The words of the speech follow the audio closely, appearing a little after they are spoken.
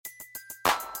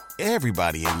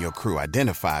Everybody in your crew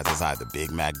identifies as either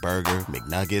Big Mac Burger,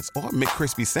 McNuggets, or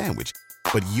McCrispy Sandwich.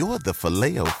 But you're the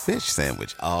Filet-O-Fish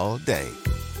Sandwich all day.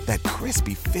 That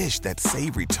crispy fish, that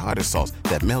savory tartar sauce,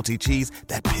 that melty cheese,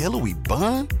 that pillowy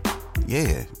bun.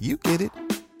 Yeah, you get it.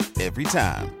 Every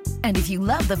time. And if you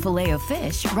love the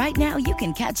Filet-O-Fish, right now you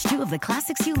can catch two of the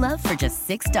classics you love for just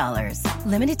 $6.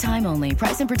 Limited time only.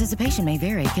 Price and participation may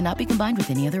vary. Cannot be combined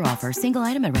with any other offer. Single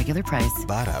item at regular price.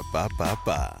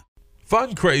 Ba-da-ba-ba-ba.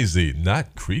 Fun crazy,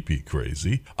 not creepy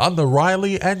crazy, on the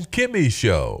Riley and Kimmy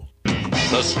Show.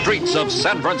 The Streets of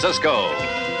San Francisco,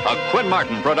 a Quinn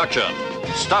Martin production,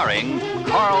 starring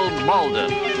Carl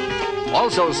Malden.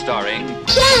 Also starring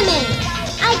Kimmy.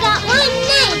 I got one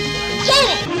name,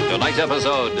 Kimmy. Tonight's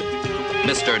episode,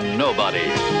 Mr.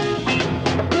 Nobody.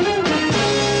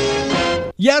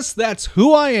 Yes, that's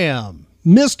who I am,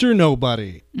 Mr.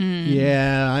 Nobody.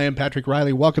 Yeah, I am Patrick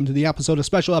Riley. Welcome to the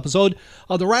special episode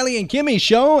of the Riley and Kimmy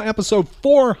Show, episode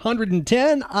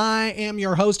 410. I am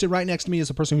your host, and right next to me is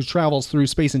a person who travels through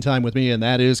space and time with me, and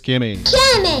that is Kimmy.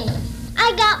 Kimmy.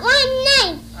 I got one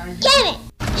name, Kimmy.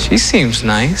 She seems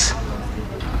nice.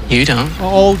 You don't.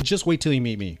 Oh, just wait till you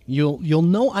meet me. You'll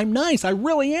know I'm nice. I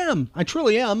really am. I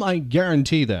truly am. I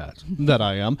guarantee that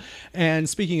I am. And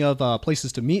speaking of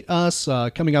places to meet us,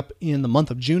 coming up in the month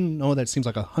of June. Oh, that seems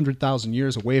like 100,000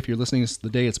 years away if you're listening to this the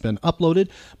day it's been uploaded.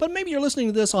 But maybe you're listening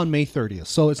to this on May 30th,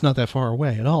 so it's not that far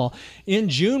away at all. In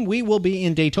June, we will be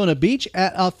in Daytona Beach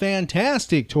at a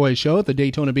fantastic toy show at the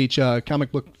Daytona Beach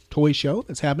comic book toy show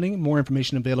that's happening. More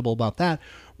information available about that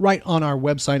right on our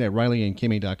website at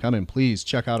RileyandKimmy.com. And please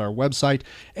check out our website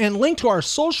and link to our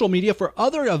social media for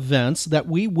other events that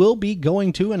we will be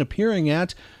going to and appearing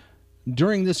at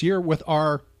during this year with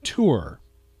our tour.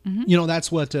 Mm-hmm. You know,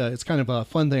 that's what, it's kind of a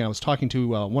fun thing. I was talking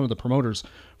to one of the promoters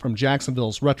from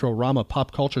Jacksonville's Retro-Rama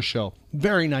Pop Culture Show.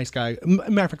 Very nice guy.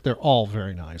 Matter of fact, they're all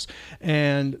very nice.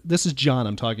 And this is John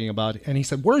I'm talking about. And he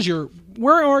said, where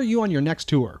are you on your next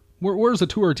tour? Where's the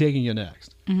tour taking you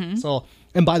next? Mm-hmm. So,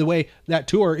 and by the way, that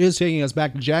tour is taking us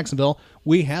back to Jacksonville.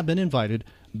 We have been invited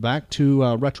back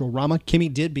to Retro-Rama.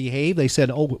 Kimmy did behave. They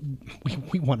said,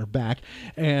 we want her back.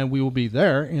 And we will be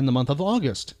there in the month of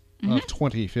August of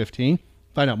 2015.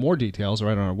 Find out more details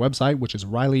right on our website, which is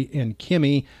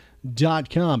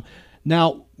RileyandKimmy.com.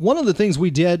 Now, one of the things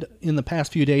we did in the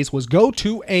past few days was go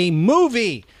to a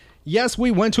movie. Yes,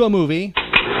 we went to a movie.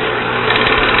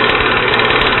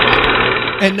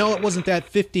 And no, it wasn't that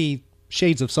 50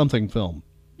 Shades of Something film.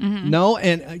 Mm-hmm. No,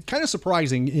 and kind of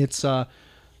surprising. It was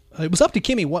up to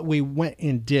Kimmy what we went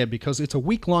and did because it's a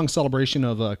week-long celebration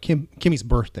of Kimmy's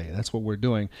birthday. That's what we're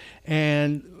doing.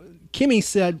 And Kimmy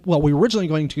said, well, we were originally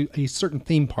going to a certain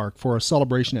theme park for a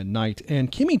celebration at night.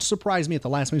 And Kimmy surprised me at the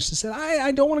last minute. She said,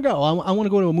 I don't want to go. I want to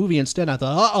go to a movie instead. And I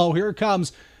thought, uh-oh, here it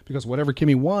comes. Because whatever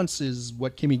Kimmy wants is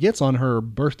what Kimmy gets on her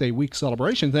birthday week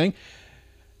celebration thing.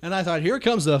 And I thought, here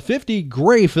comes the 50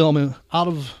 Gray film out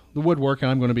of the woodwork, and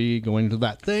I'm going to be going to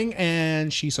that thing.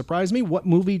 And she surprised me. What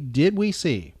movie did we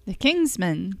see? The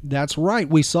Kingsman. That's right.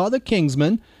 We saw The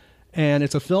Kingsman, and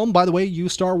it's a film. By the way, you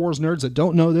Star Wars nerds that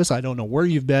don't know this, I don't know where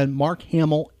you've been. Mark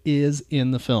Hamill is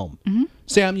in the film. Mm-hmm.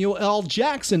 Samuel L.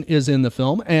 Jackson is in the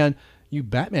film, and you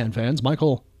Batman fans,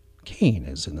 Michael Caine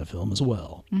is in the film as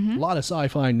well. Mm-hmm. A lot of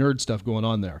sci-fi nerd stuff going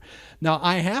on there. Now,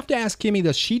 I have to ask Kimmy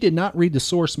that she did not read the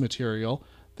source material,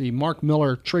 the Mark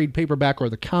Miller trade paperback or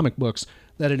the comic books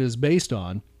that it is based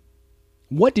on.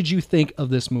 What did you think of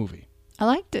this movie? I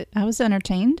liked it. I was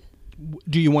entertained.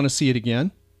 Do you want to see it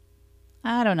again?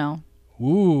 I don't know.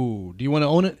 Ooh. Do you want to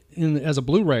own it as a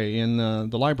Blu-ray in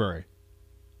the library?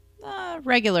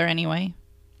 Regular anyway.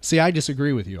 See, I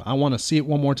disagree with you. I want to see it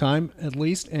one more time at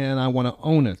least, and I want to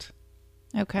own it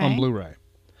on Blu-ray.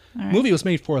 The movie was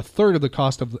made for a third of the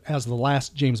cost as the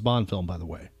last James Bond film, by the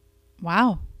way.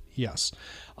 Wow. Yes.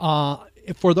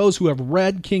 For those who have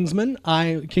read Kingsman,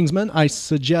 I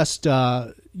suggest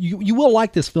you will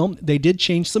like this film. They did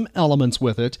change some elements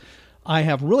with it. I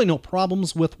have really no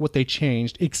problems with what they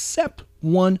changed, except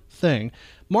one thing.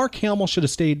 Mark Hamill should have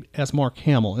stayed as Mark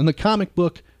Hamill. In the comic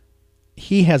book,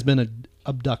 he has been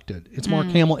abducted. It's Mark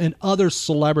Hamill and other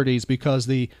celebrities because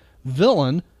the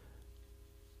villain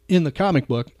in the comic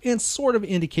book, and sort of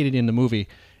indicated in the movie,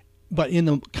 but in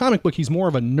the comic book, he's more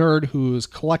of a nerd who's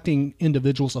collecting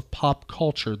individuals of pop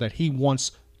culture that he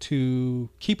wants to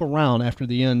keep around after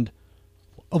the end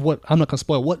of what, I'm not going to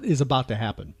spoil, what is about to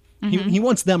happen. Mm-hmm. He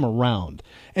wants them around.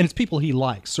 And it's people he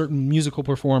likes, certain musical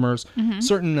performers,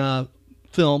 certain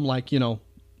film like,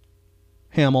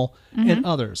 Hamill and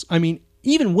others. I mean,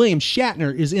 even William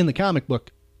Shatner is in the comic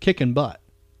book kicking butt.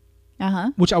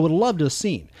 which I would love to have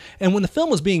seen. And when the film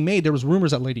was being made, there was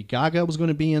rumors that Lady Gaga was going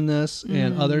to be in this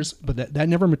and others, but that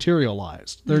never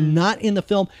materialized. They're not in the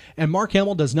film. And Mark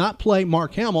Hamill does not play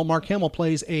Mark Hamill. Mark Hamill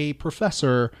plays a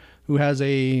professor who has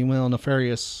a,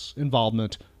 nefarious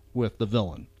involvement with the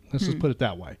villain. Let's just put it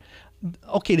that way.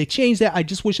 Okay, they changed that. I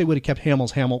just wish they would have kept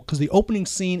Hamill's Hamill, because the opening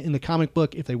scene in the comic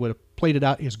book, if they would have played it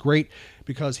out, is great,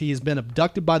 because he has been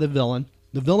abducted by the villain.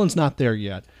 The villain's not there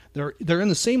yet. They're in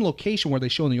the same location where they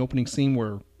show in the opening scene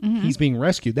where he's being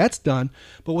rescued. That's done.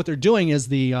 But what they're doing is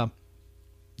the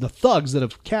thugs that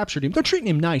have captured him, they're treating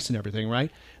him nice and everything,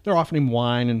 right? They're offering him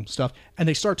wine and stuff. And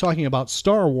they start talking about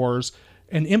Star Wars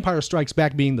and Empire Strikes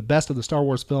Back being the best of the Star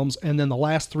Wars films. And then the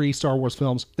last 3 Star Wars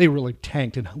films, they really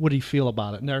tanked. And what do you feel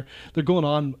about it? And they're going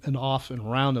on and off and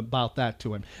around about that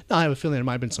to him. Now, I have a feeling there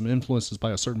might have been some influences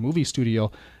by a certain movie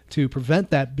studio to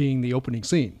prevent that being the opening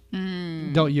scene.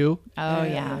 Don't you? Oh,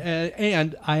 yeah.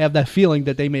 And I have that feeling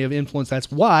that they may have influenced. That's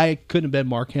why it couldn't have been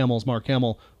Mark Hamill's Mark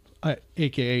Hamill,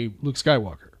 a.k.a. Luke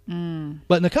Skywalker.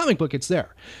 But in the comic book, it's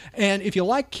there. And if you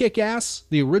like Kick-Ass,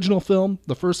 the original film,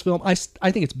 the first film, I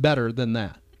think it's better than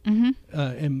that.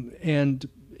 And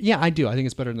yeah, I do. I think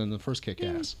it's better than the first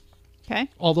Kick-Ass. Okay.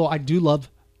 Although I do love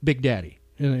Big Daddy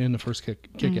in the first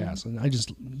Kick-Ass. And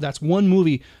that's one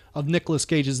movie of Nicolas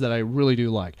Cage's that I really do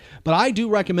like. But I do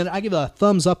recommend it. I give a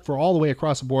thumbs up for all the way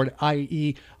across the board,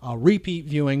 i.e. repeat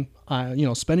viewing,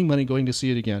 spending money going to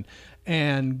see it again,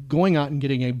 and going out and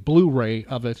getting a Blu-ray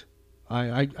of it.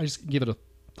 I just give it a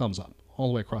thumbs up all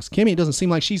the way across. Kimmy, it doesn't seem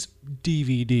like she's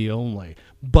DVD only.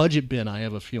 Budget bin, I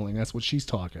have a feeling. That's what she's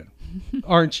talking.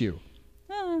 Aren't you?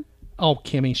 Oh,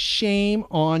 Kimmy, shame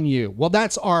on you. Well,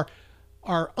 that's our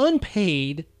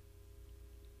unpaid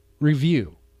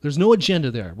review. There's no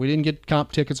agenda there. We didn't get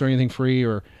comp tickets or anything free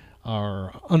or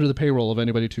under the payroll of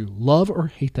anybody to love or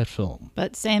hate that film.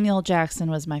 But Samuel Jackson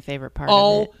was my favorite part of it.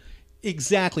 Oh,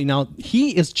 exactly. Now,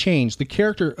 he is changed. The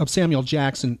character of Samuel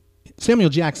Jackson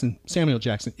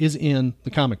is in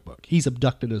the comic book. He's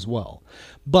abducted as well.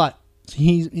 But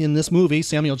he's in this movie,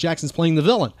 Samuel Jackson's playing the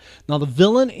villain. Now, the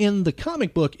villain in the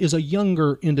comic book is a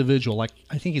younger individual, like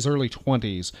I think he's early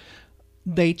 20s.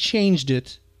 They changed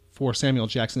it for Samuel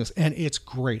Jackson, and it's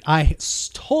great. I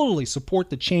totally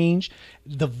support the change.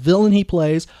 The villain he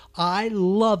plays, I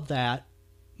love that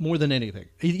more than anything.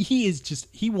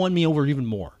 He won me over even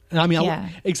more. And I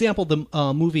mean, example, the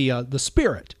movie The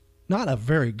Spirit. Not a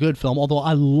very good film, although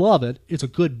I love it. It's a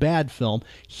good, bad film.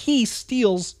 He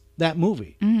steals that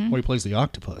movie where he plays the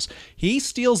octopus. He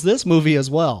steals this movie as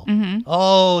well.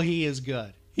 Oh, he is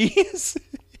good. He is,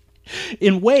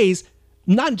 in ways,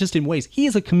 not just in ways, he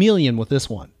is a chameleon with this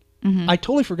one. I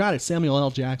totally forgot it's Samuel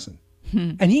L. Jackson.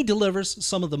 And he delivers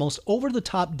some of the most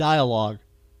over-the-top dialogue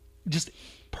just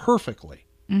perfectly.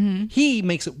 He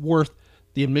makes it worth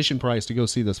the admission price to go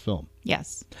see this film.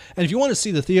 Yes. And if you want to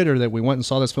see the theater that we went and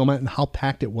saw this film at and how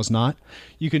packed it was not,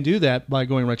 you can do that by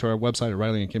going right to our website at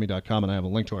RileyandKimmy.com, and I have a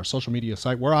link to our social media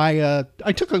site where I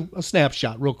took a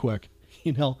snapshot real quick,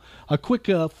 a quick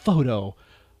photo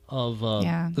of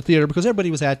the theater, because everybody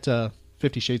was at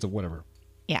 50 Shades of whatever.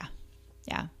 Yeah.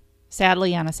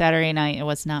 Sadly, on a Saturday night, it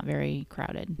was not very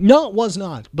crowded. No, it was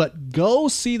not. But go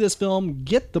see this film,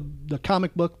 get the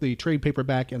comic book, the trade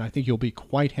paperback, and I think you'll be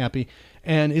quite happy.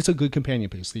 And it's a good companion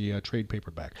piece, the trade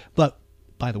paperback. But,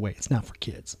 by the way, it's not for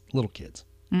kids, little kids.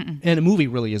 And a movie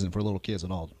really isn't for little kids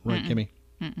at all. Right, Kimmy?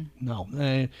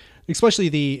 No. Especially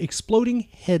the exploding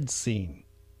head scene.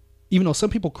 Even though some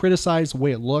people criticized the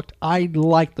way it looked, I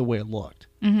liked the way it looked.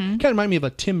 Kind of reminded me of a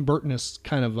Tim Burton-esque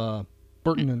kind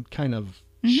of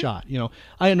shot.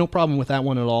 I had no problem with that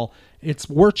one at all. It's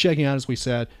worth checking out, as we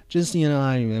said. Just,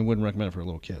 I wouldn't recommend it for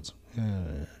little kids.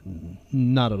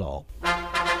 Not at all.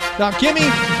 Now, Kimmy,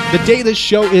 the day this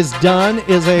show is done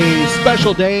is a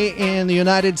special day in the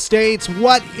United States.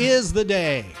 What is the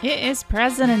day? It is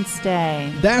President's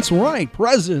Day. That's right,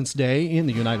 President's Day in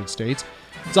the United States.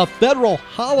 It's a federal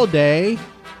holiday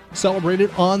celebrated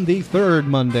on the third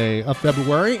Monday of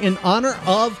February in honor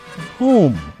of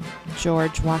whom?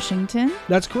 George Washington.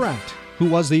 That's correct. Who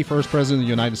was the first president of the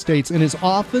United States, and is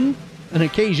often an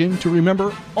occasion to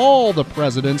remember all the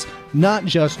presidents, not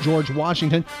just George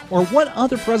Washington. Or what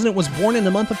other president was born in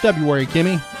the month of February,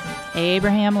 Kimmy?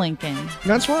 Abraham Lincoln.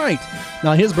 That's right.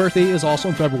 Now, his birthday is also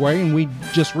in February, and we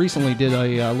just recently did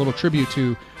a little tribute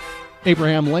to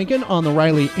Abraham Lincoln on the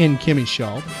Riley and Kimmy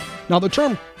show. Now, the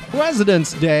term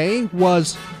President's Day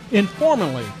was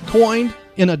informally coined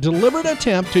in a deliberate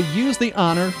attempt to use the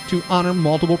honor to honor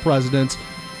multiple presidents,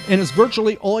 and is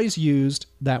virtually always used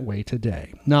that way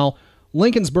today. Now,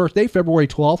 Lincoln's birthday, February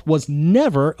 12th, was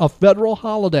never a federal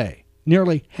holiday.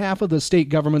 Nearly half of the state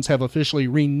governments have officially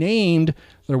renamed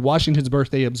their Washington's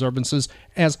birthday observances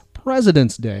as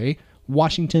President's Day,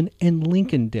 Washington and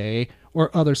Lincoln Day,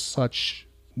 or other such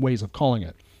ways of calling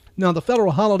it. Now, the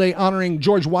federal holiday honoring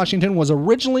George Washington was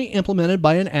originally implemented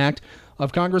by an act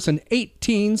of Congress in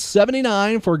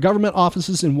 1879 for government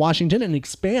offices in Washington and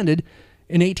expanded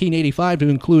in 1885 to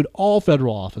include all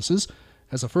federal offices.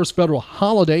 As the first federal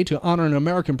holiday to honor an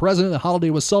American president, the holiday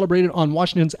was celebrated on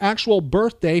Washington's actual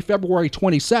birthday, February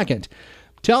 22nd.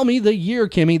 Tell me the year,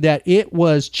 Kimmy, that it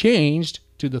was changed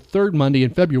to the third Monday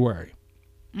in February.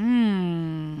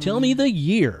 Tell me the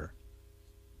year.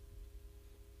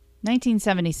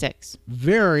 1976.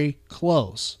 Very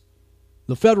close.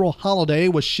 The federal holiday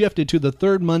was shifted to the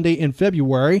third Monday in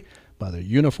February by the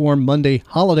Uniform Monday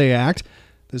Holiday Act.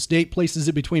 This date places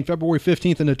it between February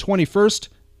 15th and the 21st.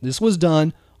 This was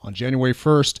done on January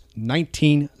 1st,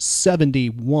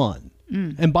 1971.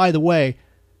 And by the way,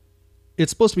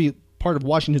 it's supposed to be part of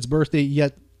Washington's birthday,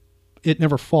 yet it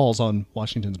never falls on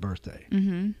Washington's birthday.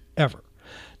 Ever.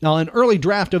 Now, an early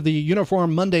draft of the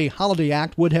Uniform Monday Holiday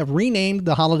Act would have renamed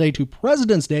the holiday to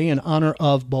President's Day in honor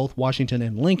of both Washington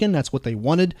and Lincoln. That's what they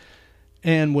wanted,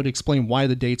 and would explain why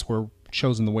the dates were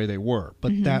chosen the way they were.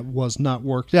 But that was not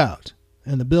worked out.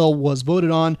 And the bill was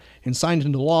voted on and signed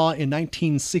into law in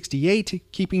 1968,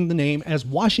 keeping the name as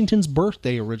Washington's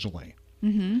birthday originally.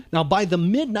 Now, by the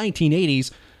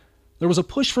mid-1980s, there was a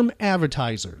push from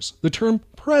advertisers. The term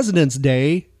President's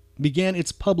Day began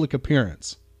its public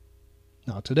appearance.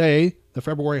 Now, today, the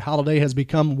February holiday has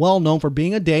become well known for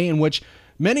being a day in which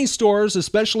many stores,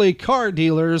 especially car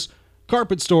dealers,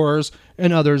 carpet stores,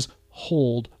 and others,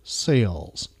 hold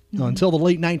sales. Now, until the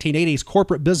late 1980s,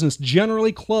 corporate business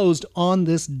generally closed on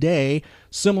this day,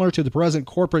 similar to the present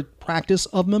corporate practice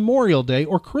of Memorial Day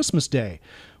or Christmas Day.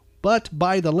 But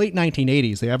by the late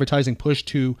 1980s, the advertising push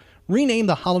to rename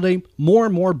the holiday, more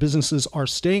and more businesses are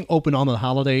staying open on the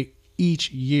holiday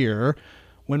each year.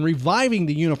 When reviving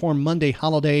the Uniform Monday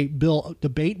Holiday Bill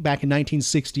debate back in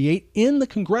 1968, in the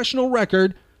congressional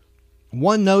record,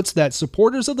 one notes that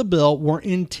supporters of the bill were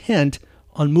intent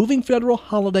on moving federal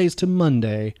holidays to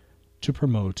Monday to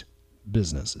promote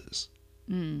businesses.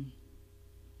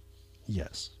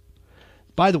 Yes.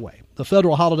 By the way, the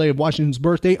federal holiday of Washington's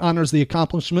birthday honors the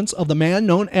accomplishments of the man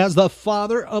known as the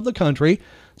father of the country.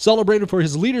 Celebrated for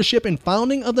his leadership in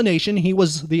founding of the nation, he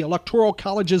was the Electoral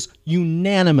College's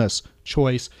unanimous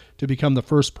choice to become the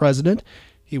first president.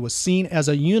 He was seen as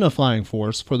a unifying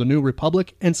force for the new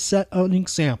republic and set an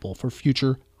example for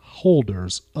future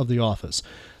holders of the office.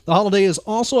 The holiday is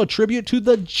also a tribute to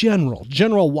the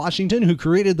General Washington, who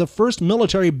created the first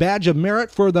military badge of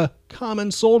merit for the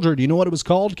common soldier. Do you know what it was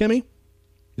called, Kimmy?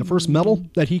 The first medal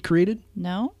that he created?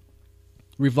 No.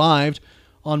 Revived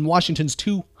on Washington's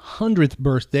 200th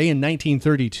birthday in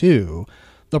 1932,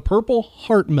 the Purple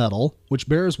Heart Medal, which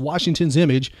bears Washington's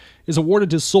image, is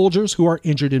awarded to soldiers who are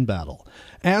injured in battle.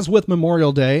 As with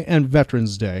Memorial Day and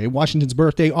Veterans Day, Washington's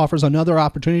birthday offers another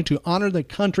opportunity to honor the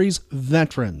country's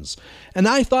veterans. And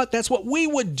I thought that's what we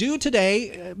would do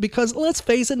today because, let's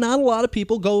face it, not a lot of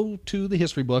people go to the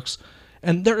history books.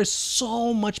 And there is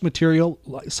so much material,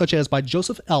 such as by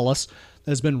Joseph Ellis, that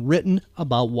has been written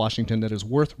about Washington that is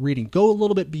worth reading. Go a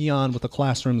little bit beyond what the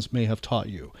classrooms may have taught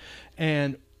you.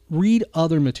 And read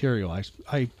other material.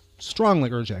 I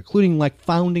strongly urge that, including like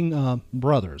Founding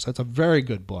Brothers. That's a very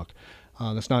good book.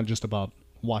 That's not just about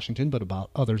Washington, but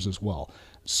about others as well.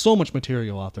 So much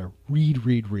material out there.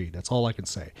 Read. That's all I can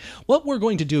say. What we're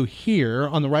going to do here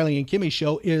on the Riley and Kimmy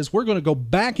Show is we're going to go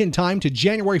back in time to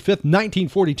January 5th,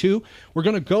 1942. We're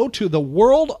going to go to the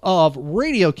world of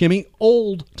radio, Kimmy.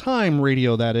 Old time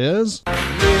radio, that is.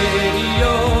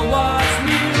 Radio was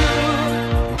new.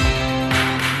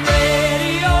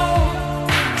 Radio,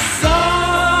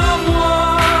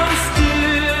 someone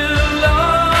still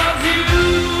loves you.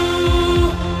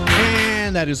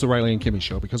 And that is the Riley and Kimmy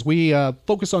Show, because we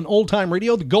focus on old-time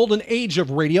radio, the golden age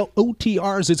of radio,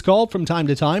 OTRs it's called, from time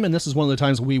to time, and this is one of the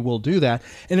times we will do that.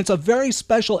 And it's a very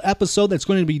special episode that's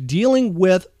going to be dealing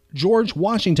with George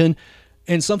Washington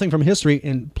and something from history.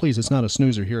 And please, it's not a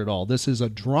snoozer here at all. This is a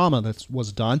drama that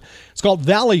was done. It's called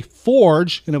Valley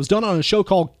Forge, and it was done on a show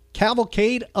called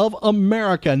Cavalcade of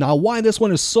America. Now, why this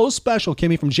one is so special,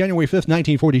 Kimmy, from January 5th,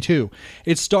 1942.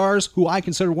 It stars who I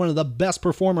consider one of the best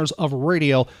performers of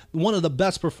radio, one of the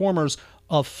best performers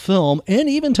of film and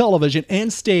even television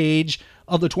and stage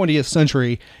of the 20th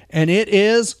century, and it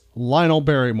is Lionel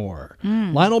Barrymore.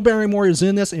 Lionel Barrymore is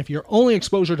in this. If your only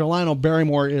exposure to Lionel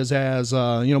Barrymore is as,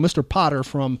 Mr. Potter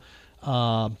from...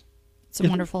 It's a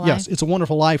Wonderful Life. Yes, It's a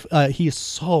Wonderful Life. He is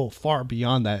so far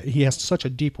beyond that. He has such a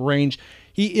deep range.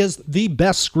 He is the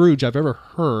best Scrooge I've ever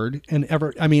heard and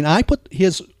ever. I mean, I put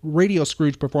his radio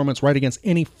Scrooge performance right against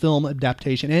any film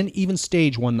adaptation and even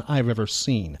stage one I've ever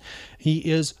seen. He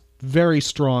is very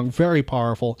strong, very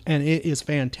powerful, and it is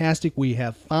fantastic. We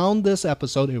have found this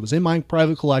episode. It was in my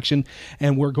private collection,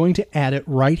 and we're going to add it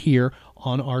right here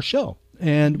on our show.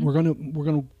 And we're going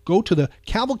to go to the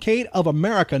Cavalcade of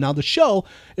America. Now, the show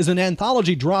is an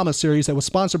anthology drama series that was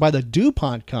sponsored by the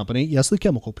DuPont Company, yes, the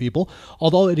chemical people,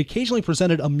 although it occasionally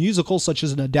presented a musical such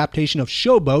as an adaptation of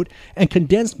Showboat and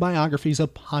condensed biographies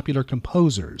of popular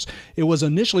composers. It was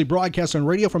initially broadcast on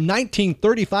radio from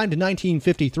 1935 to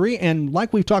 1953, and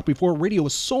like we've talked before, radio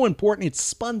was so important it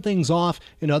spun things off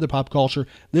into other pop culture.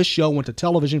 This show went to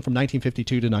television from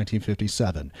 1952 to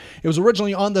 1957. It was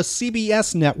originally on the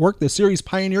CBS network. The series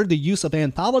pioneered the use of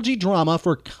anthology drama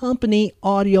for company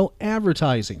audio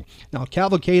advertising. Now,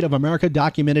 Cavalcade of America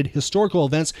documented historical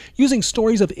events using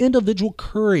stories of individual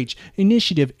courage,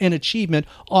 initiative, and achievement,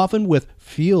 often with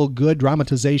feel-good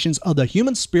dramatizations of the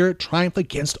human spirit triumph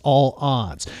against all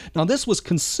odds. Now, this was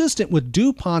consistent with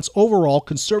DuPont's overall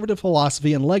conservative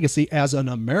philosophy and legacy as an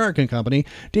American company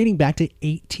dating back to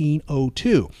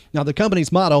 1802. Now, the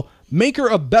company's motto, maker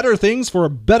of better things for a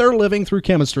better living through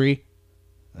chemistry,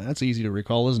 that's easy to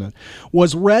recall, isn't it?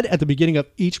 Was read at the beginning of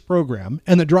each program,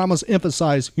 and the dramas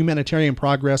emphasize humanitarian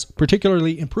progress,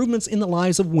 particularly improvements in the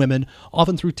lives of women,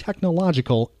 often through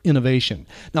technological innovation.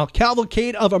 Now,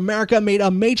 Cavalcade of America made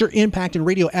a major impact in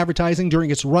radio advertising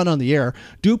during its run on the air.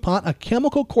 DuPont, a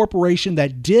chemical corporation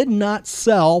that did not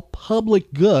sell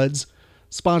public goods,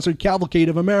 sponsored Cavalcade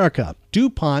of America.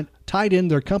 DuPont tied in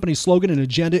their company slogan and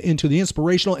agenda into the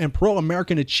inspirational and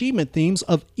pro-American achievement themes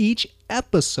of each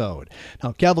episode.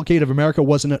 Now, Cavalcade of America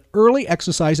was an early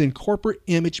exercise in corporate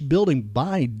image building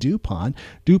by DuPont.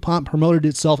 DuPont promoted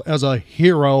itself as a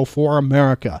hero for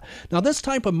America. Now, this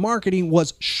type of marketing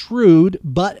was shrewd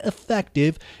but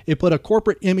effective. It put a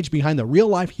corporate image behind the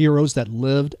real-life heroes that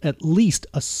lived at least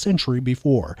a century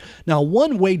before. Now,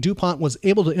 one way DuPont was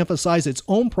able to emphasize its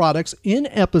own products in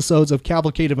episodes of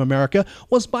Cavalcade of America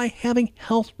was by having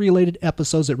health-related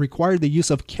episodes that required the use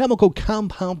of chemical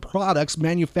compound products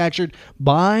manufactured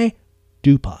by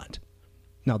DuPont.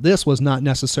 Now, this was not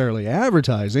necessarily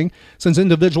advertising, since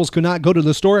individuals could not go to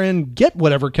the store and get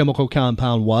whatever chemical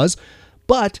compound was,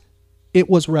 but it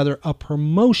was rather a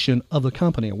promotion of the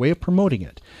company, a way of promoting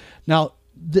it. Now,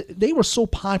 they were so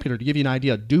popular, to give you an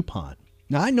idea, DuPont.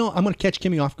 Now, I know I'm going to catch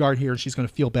Kimmy off guard here, and she's going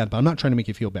to feel bad, but I'm not trying to make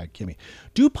you feel bad, Kimmy.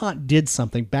 DuPont did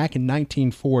something back in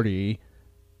 1940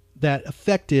 that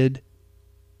affected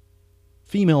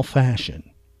female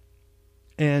fashion.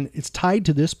 And it's tied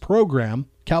to this program,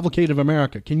 Cavalcade of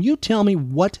America. Can you tell me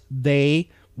what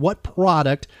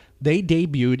product they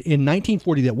debuted in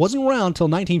 1940 that wasn't around until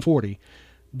 1940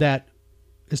 that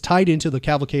is tied into the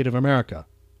Cavalcade of America?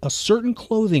 A certain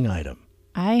clothing item.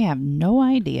 I have no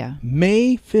idea.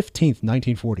 May 15th,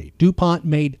 1940, DuPont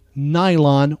made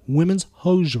nylon women's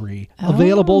hosiery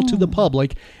available to the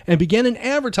public and began an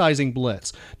advertising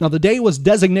blitz. Now, the day was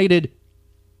designated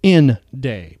In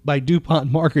Day by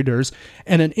DuPont marketers,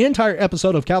 and an entire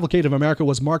episode of Cavalcade of America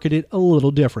was marketed a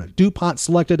little different. DuPont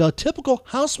selected a typical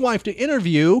housewife to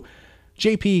interview.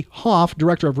 J.P. Hoff,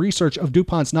 director of research of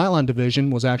DuPont's nylon division,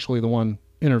 was actually the one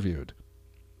interviewed.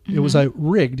 Mm-hmm. It was a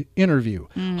rigged interview.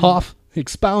 Mm-hmm. Hoff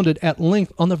expounded at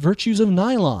length on the virtues of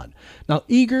nylon. Now,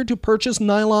 eager to purchase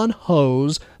nylon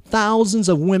hose, thousands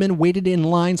of women waited in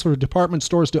lines for department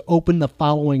stores to open the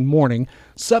following morning.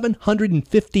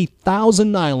 750,000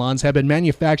 nylons had been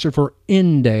manufactured for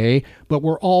In Day, but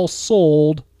were all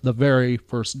sold the very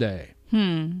first day.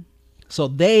 So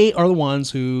they are the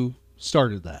ones who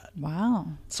started that. Wow.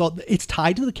 So it's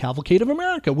tied to the Cavalcade of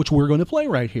America, which we're going to play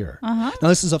right here. Now,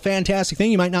 this is a fantastic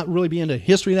thing. You might not really be into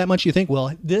history that much. You think,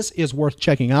 well, this is worth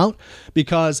checking out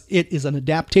because it is an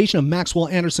adaptation of Maxwell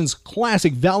Anderson's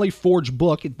classic Valley Forge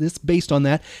book. It's based on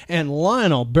that. And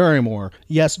Lionel Barrymore,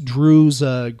 yes, Drew's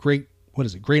great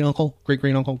uncle,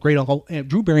 and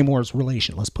Drew Barrymore's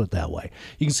relation, let's put it that way.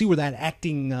 You can see where that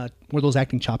acting, where those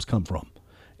acting chops come from.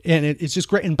 And it's just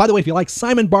great. And by the way, if you like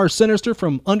Simon Bar Sinister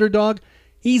from Underdog,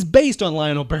 he's based on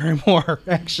Lionel Barrymore,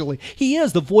 actually. He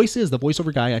is. The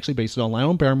voiceover guy actually based it on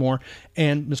Lionel Barrymore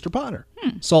and Mr. Potter.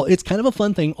 So it's kind of a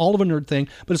fun thing, all of a nerd thing,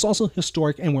 but it's also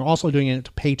historic, and we're also doing it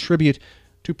to pay tribute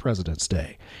to President's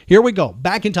Day. Here we go.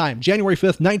 Back in time, January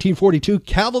 5th, 1942,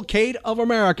 Cavalcade of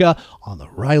America on the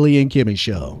Riley and Kimmy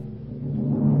Show.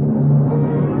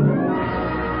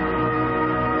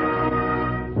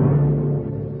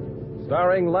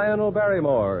 Starring Lionel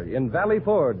Barrymore in Valley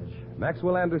Forge,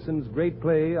 Maxwell Anderson's great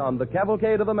play on the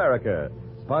Cavalcade of America,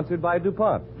 sponsored by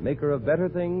DuPont, maker of better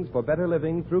things for better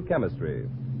living through chemistry.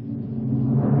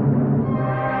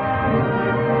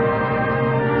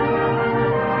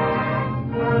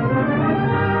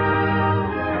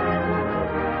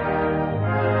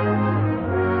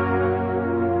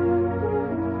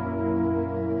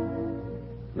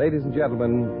 Ladies and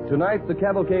gentlemen, tonight the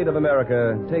Cavalcade of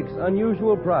America takes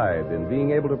unusual pride in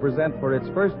being able to present for its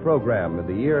first program in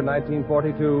the year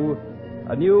 1942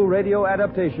 a new radio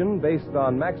adaptation based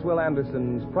on Maxwell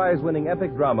Anderson's prize-winning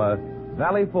epic drama,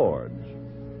 Valley Forge.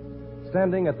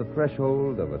 Standing at the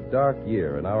threshold of a dark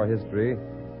year in our history,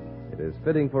 it is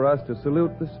fitting for us to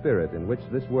salute the spirit in which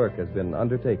this work has been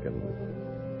undertaken.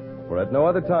 For at no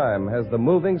other time has the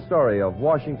moving story of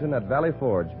Washington at Valley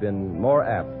Forge been more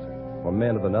apt for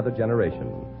men of another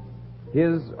generation.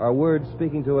 His are words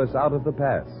speaking to us out of the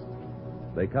past.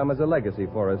 They come as a legacy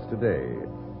for us today.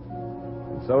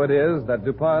 And so it is that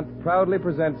DuPont proudly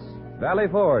presents Valley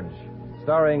Forge,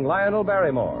 starring Lionel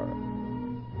Barrymore.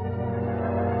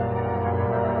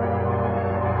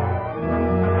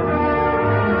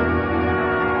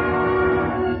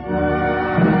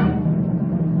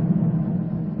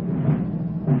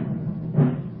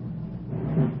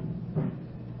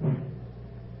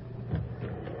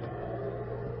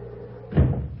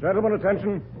 Gentlemen,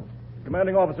 attention.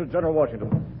 Commanding Officer General Washington.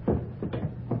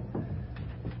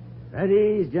 At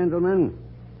ease, gentlemen.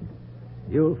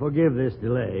 You'll forgive this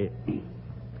delay.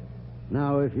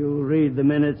 Now, if you'll read the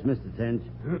minutes, Mr. Tench.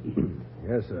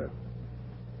 Yes, sir.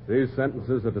 These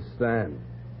sentences are to stand.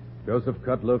 Joseph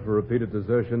Cutler for repeated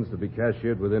desertions to be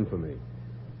cashiered with infamy.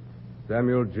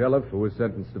 Samuel Jelliff, who was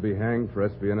sentenced to be hanged for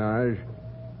espionage,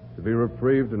 to be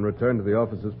reprieved and returned to the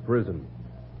officers' prison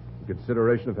in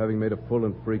consideration of having made a full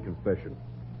and free confession.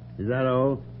 Is that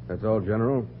all? That's all,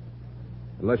 General.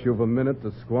 Unless you've a minute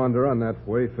to squander on that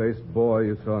whey-faced boy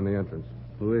you saw in the entrance.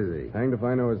 Who is he? Hanged if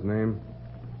I know his name.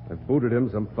 I've booted him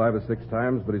some 5 or 6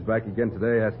 times, but he's back again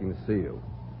today asking to see you.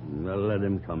 Well, let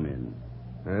him come in.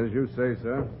 As you say,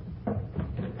 sir.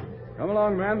 Come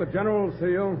along, man. The General will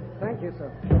see you. Thank you,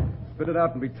 sir. Spit it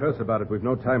out and be terse about it. We've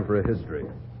no time for a history.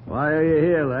 Why are you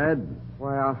here, lad?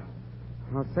 Well,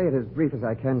 I'll say it as brief as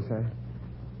I can, sir.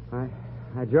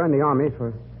 I joined the Army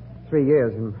for 3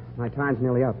 years, and my time's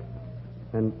nearly up.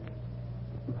 And,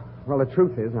 well, the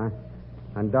truth is,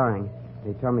 I'm dying.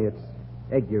 They tell me it's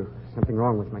ague, something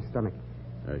wrong with my stomach.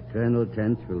 Colonel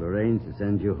Tench will arrange to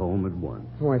send you home at once.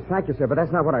 Oh, I thank you, sir, but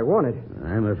that's not what I wanted.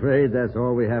 I'm afraid that's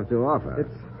all we have to offer.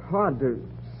 It's hard to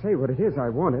say what it is I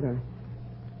wanted.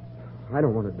 I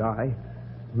don't want to die.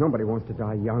 Nobody wants to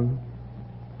die young.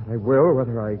 I will,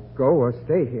 whether I go or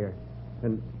stay here.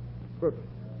 And, well,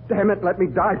 damn it, let me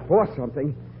die for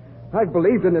something. I've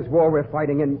believed in this war we're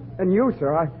fighting, and you,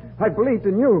 sir, I believed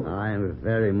in you. I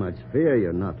very much fear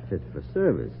you're not fit for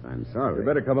service. I'm sorry. You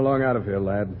better come along out of here,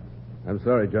 lad. I'm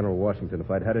sorry, General Washington,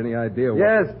 if I'd had any idea what...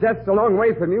 Yes, death's a long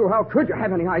way from you. How could you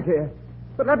have any idea?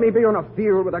 But let me be on a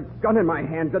field with a gun in my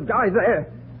hand to die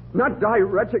there. Not die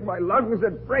retching my lungs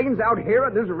and brains out here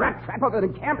in this rat trap of an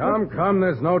encampment. Come,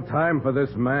 there's no time for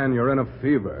this, man. You're in a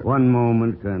fever. One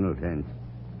moment, Colonel Tench.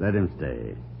 Let him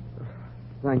stay.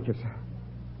 Thank you, sir.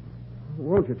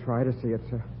 Won't you try to see it,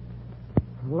 sir?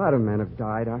 A lot of men have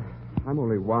died. I'm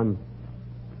only one.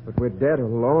 But we're dead a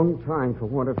long time for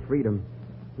want of freedom.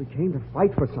 We came to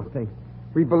fight for something.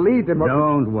 We believed in what...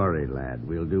 Don't worry, lad.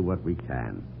 We'll do what we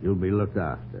can. You'll be looked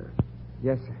after.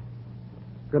 Yes, sir.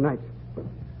 Good night.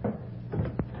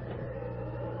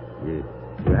 You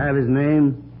have his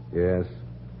name? Yes.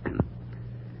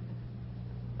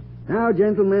 Now,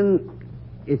 gentlemen,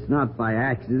 it's not by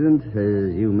accident,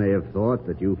 as you may have thought,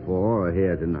 that you four are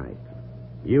here tonight.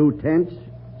 You, Tench,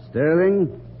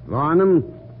 Sterling, Varnum,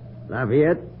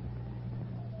 Lafayette.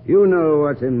 You know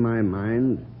what's in my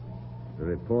mind. The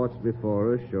reports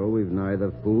before us show we've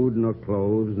neither food nor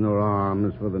clothes nor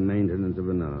arms for the maintenance of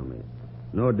an army,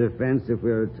 nor defense if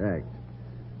we're attacked.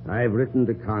 I've written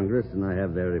to Congress, and I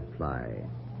have their reply.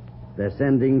 They're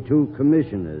sending 2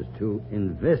 commissioners to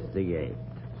investigate.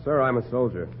 Sir, I'm a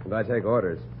soldier, and I take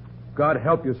orders. God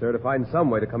help you, sir, to find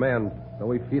some way to command, though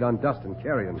we feed on dust and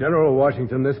carrion. General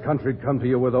Washington, this country'd come to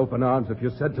you with open arms if you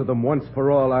said to them once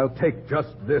for all, I'll take just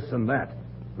this and that.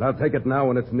 And I'll take it now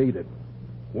when it's needed.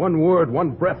 One word, one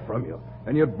breath from you,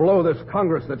 and you'd blow this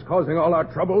Congress that's causing all our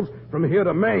troubles from here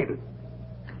to Maine.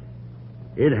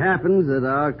 It happens that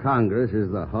our Congress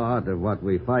is the heart of what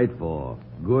we fight for,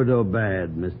 good or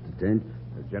bad, Mr. Tench.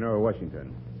 General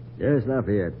Washington. Yes,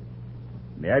 Lafayette.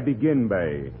 May I begin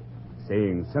by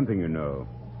saying something you know,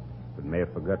 but may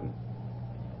have forgotten.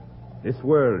 This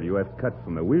world you have cut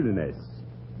from a wilderness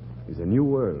is a new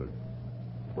world.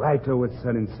 Brighter with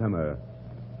sun in summer,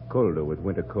 colder with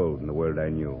winter cold than the world I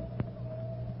knew.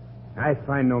 I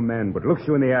find no man but looks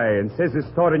you in the eye and says his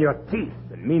thought in your teeth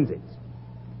and means it.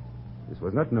 This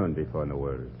was not known before in the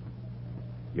world.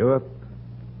 Europe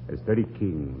has 30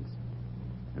 kings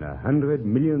and 100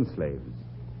 million slaves.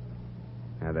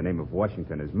 Now, the name of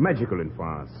Washington is magical in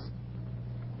France.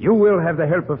 You will have the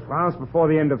help of France before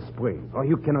the end of spring. Oh,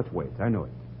 you cannot wait. I know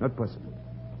it. Not possible.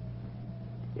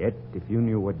 Yet, if you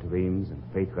knew what dreams and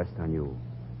fate rest on you,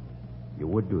 you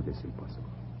would do this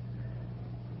impossible.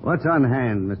 What's on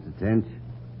hand, Mr. Tench?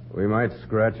 We might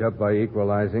scratch up by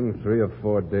equalizing 3 or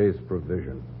 4 days'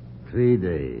 provision. 3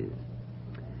 days.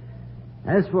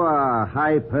 As for our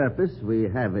high purpose, we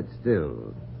have it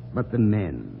still. But the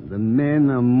men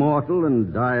are mortal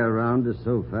and die around us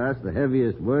so fast, the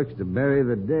heaviest work's to bury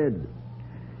the dead.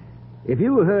 If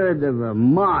you heard of a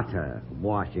martyr,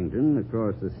 Washington,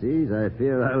 across the seas, I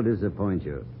fear I'll disappoint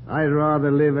you. I'd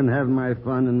rather live and have my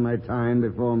fun and my time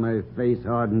before my face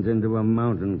hardens into a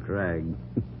mountain crag.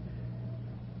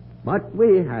 But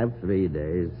we have 3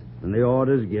 days, and the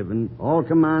order's given. All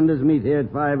commanders meet here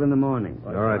at 5 in the morning.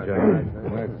 All right,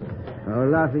 General. Oh,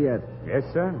 Lafayette. Yes,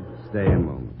 sir? Stay a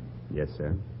moment. Yes,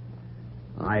 sir.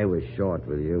 I was short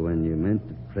with you when you meant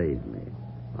to praise me.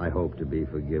 I hope to be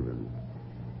forgiven.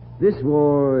 This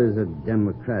war is a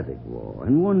democratic war,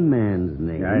 and one man's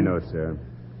name... I know, sir.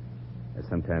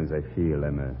 Sometimes I feel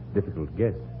I'm a difficult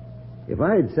guest. If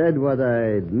I'd said what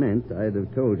I'd meant, I'd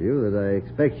have told you that I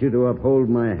expect you to uphold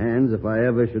my hands if I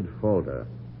ever should falter.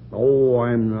 Oh,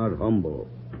 I'm not humble.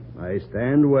 I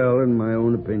stand well in my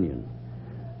own opinion.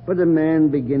 But a man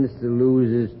begins to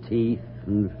lose his teeth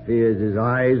and fears his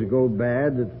eyes go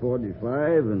bad at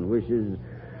 45 and wishes...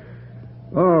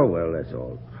 Oh, well, that's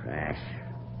all trash.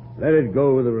 Let it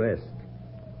go with the rest.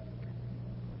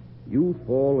 You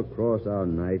fall across our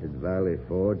night at Valley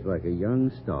Forge like a young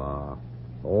star,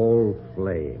 all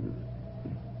flame.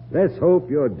 Let's hope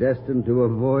you're destined to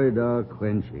avoid our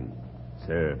quenching.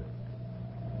 Sir,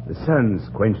 the sun's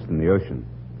quenched in the ocean,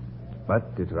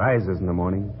 but it rises in the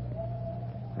morning.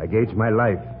 I gauge my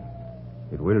life.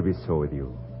 It will be so with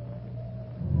you.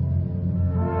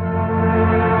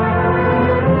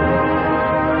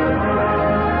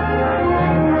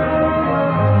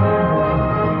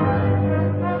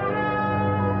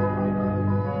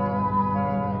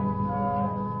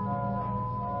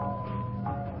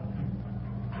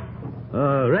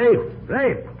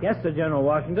 Rafe! Yes, sir, General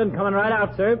Washington. Coming right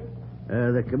out, sir.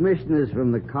 The commissioners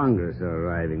from the Congress are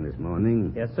arriving this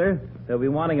morning. Yes, sir. They'll be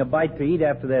wanting a bite to eat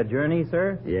after their journey,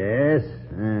 sir. Yes,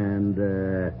 and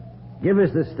give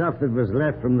us the stuff that was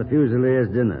left from the Fusilier's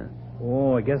dinner.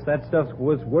 Oh, I guess that stuff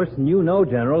was worse than you know,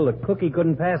 General. The cookie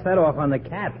couldn't pass that off on the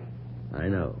cat. I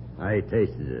know. I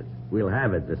tasted it. We'll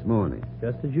have it this morning.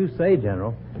 Just as you say,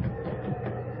 General.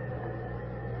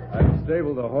 I've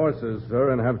stabled the horses,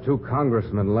 sir, and have 2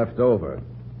 congressmen left over.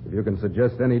 If you can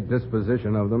suggest any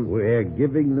disposition of them... We're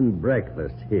giving them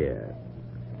breakfast here.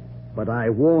 But I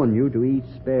warn you to eat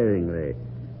sparingly.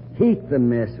 Heat the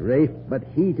mess, Rafe, but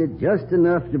heat it just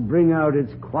enough to bring out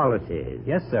its qualities.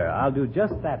 Yes, sir. I'll do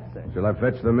just that, sir. Shall I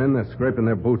fetch them in? They're scraping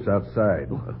their boots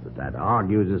outside. Well, that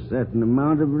argues a certain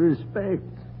amount of respect.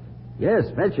 Yes,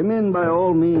 fetch them in by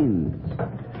all means.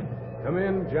 Come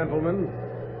in, gentlemen.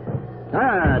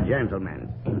 Ah, gentlemen.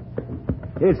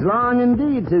 It's long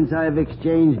indeed since I've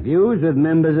exchanged views with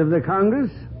members of the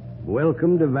Congress.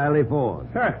 Welcome to Valley Forge.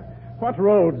 What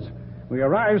roads? We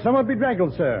arrived somewhat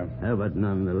bedraggled, sir. But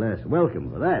nonetheless,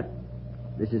 welcome for that.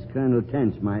 This is Colonel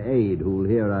Tench, my aide, who'll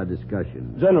hear our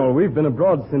discussion. General, we've been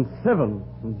abroad since 7.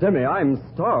 Demi, I'm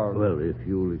starved. Well, if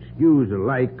you'll excuse a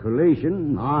light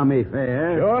collation, army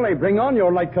fare... Surely, bring on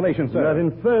your light collation, sir. That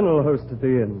infernal host at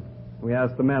the inn. We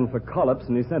asked the man for collops,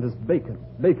 and he sent us bacon.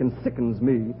 Bacon sickens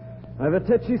me. I've a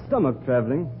tetchy stomach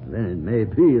traveling. Then it may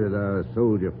be that our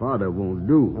soldier fodder won't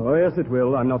do. Oh, yes, it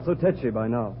will. I'm not so tetchy by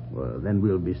now. Well, then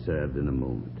we'll be served in a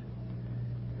moment.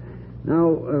 Now,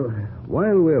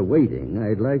 while we're waiting,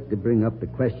 I'd like to bring up the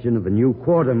question of a new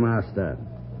quartermaster.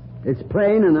 It's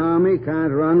plain an army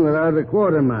can't run without a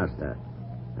quartermaster.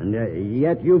 And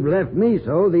yet you've left me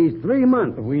so these 3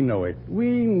 months. We know it. We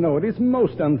know it. It's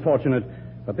most unfortunate.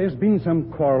 But there's been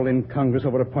some quarrel in Congress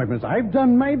over appointments. I've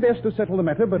done my best to settle the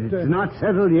matter, but... It's not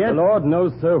settled yet? The Lord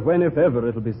knows, sir, when, if ever,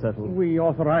 it'll be settled. We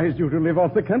authorized you to live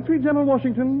off the country, General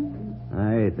Washington.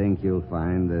 I think you'll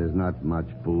find there's not much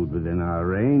food within our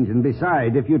range. And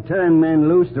besides, if you turn men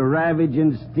loose to ravage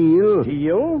and steal...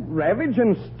 Steal? Ravage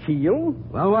and steal?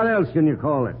 Well, what else can you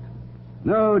call it?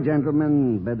 No,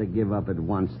 gentlemen, better give up at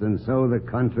once than sow the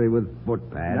country with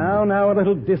footpads. Now, a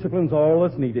little discipline's all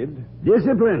that's needed.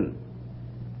 Discipline?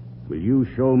 Will you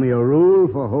show me a rule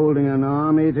for holding an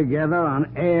army together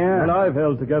on air? Well, I've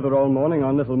held together all morning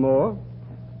on Little More.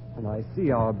 And I see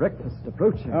our breakfast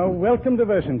approaching. A welcome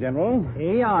diversion, General.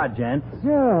 Here you are, gents.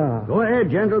 Yeah. Go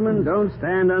ahead, gentlemen. Don't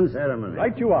stand on ceremony.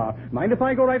 Right you are. Mind if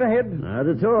I go right ahead? Not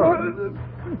at all.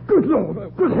 Good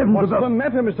Lord. Good heavens. What's the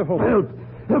matter, Mr. Fulton?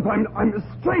 Help, I'm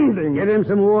strangling. Get him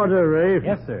some water, Rafe.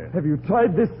 Yes, sir. Have you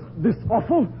tried this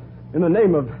offal? In the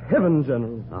name of heaven,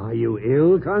 General. Are you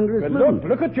ill, Congressman? But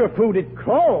look at your food. It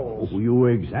crawls. Oh, you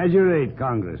exaggerate,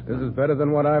 Congressman. This is better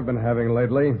than what I've been having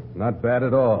lately. Not bad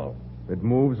at all. It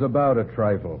moves about a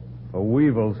trifle. A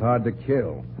weevil's hard to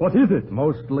kill. What is it?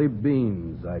 Mostly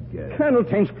beans, I guess. Colonel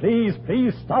Tench, please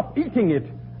stop eating it.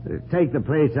 Take the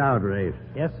plates out, Rafe.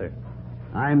 Yes, sir.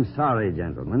 I'm sorry,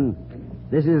 gentlemen.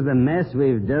 This is the mess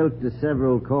we've dealt to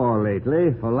several corps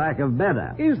lately for lack of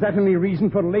better. Is that any reason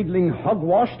for ladling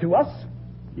hogwash to us?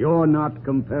 You're not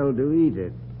compelled to eat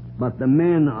it, but the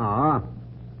men are,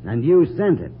 and you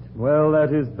sent it. Well,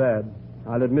 that is bad.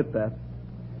 I'll admit that.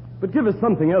 But give us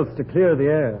something else to clear the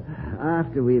air.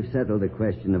 After we've settled the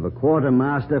question of a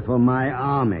quartermaster for my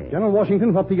army. General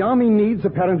Washington, what the army needs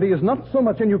apparently is not so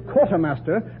much a new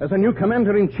quartermaster as a new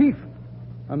commander-in-chief.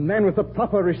 A man with the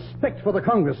proper respect for the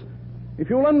Congress. If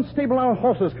you'll unstable our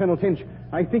horses, Colonel Tench,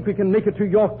 I think we can make it to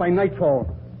York by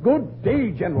nightfall. Good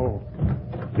day, General.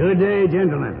 Good day,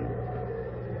 gentlemen.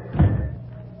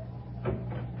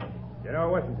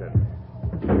 General Washington.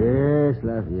 Yes,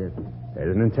 Lafayette.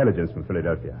 There's an intelligence from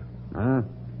Philadelphia. Huh?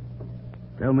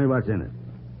 Tell me what's in it.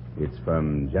 It's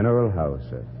from General Howe,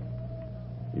 sir.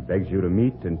 He begs you to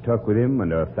meet and talk with him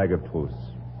under a flag of truce.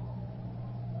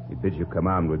 He bids you come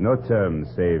armed with no terms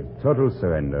save total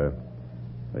surrender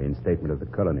or reinstatement of the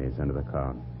colonies under the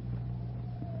Crown.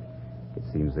 It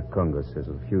seems that Congress has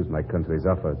refused my country's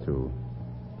offer to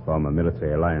form a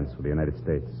military alliance with the United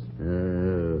States.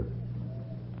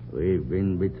 We've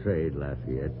been betrayed,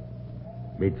 Lafayette.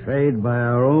 Betrayed by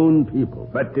our own people.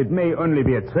 But it may only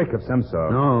be a trick of some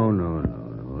sort. No.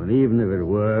 And even if it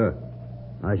were,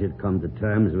 I should come to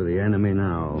terms with the enemy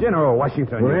now. General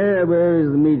Washington. Where is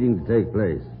the meeting to take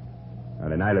place?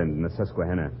 On an island in the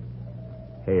Susquehanna.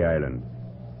 Hay Island.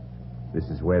 This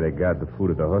is where they guard the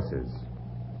food of the horses.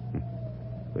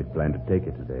 We'd planned to take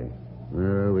it today.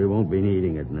 Well, we won't be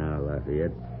needing it now,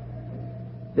 Lafayette.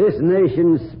 This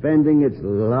nation's spending its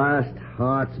last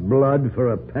heart's blood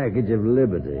for a package of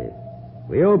liberty.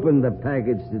 We opened the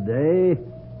package today,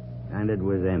 and it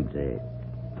was empty.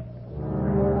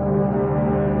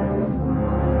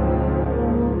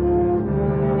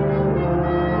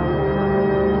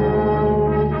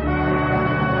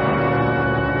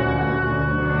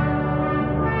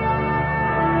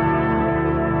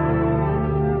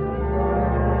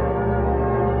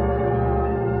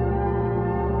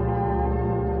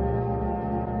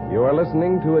 You are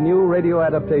listening to a new radio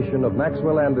adaptation of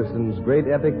Maxwell Anderson's great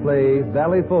epic play,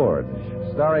 Valley Forge,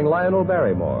 starring Lionel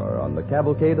Barrymore on the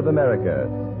Cavalcade of America,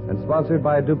 and sponsored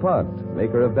by DuPont,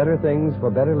 maker of better things for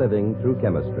better living through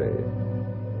chemistry.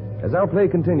 As our play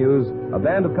continues, a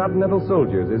band of Continental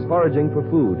soldiers is foraging for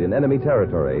food in enemy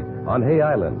territory on Hay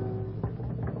Island.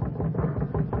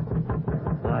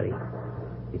 Marty.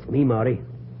 It's me, Marty.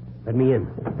 Let me in.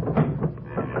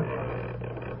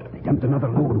 They dumped another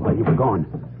load while you were gone.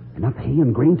 Enough hay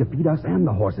and grain to feed us and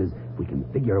the horses. We can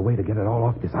figure a way to get it all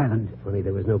off this island. Funny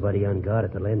there was nobody on guard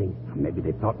at the landing. Maybe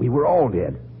they thought we were all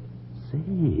dead.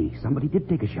 Say, somebody did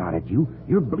take a shot at you.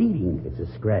 You're bleeding. It's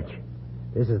a scratch.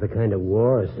 This is the kind of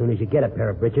war, as soon as you get a pair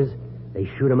of breeches, they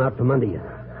shoot them out from under you.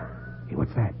 Hey,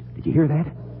 what's that? Did you hear that?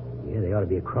 Yeah, they ought to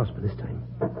be across by this time.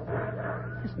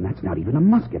 Listen, that's not even a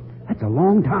musket. That's a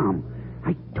long tom.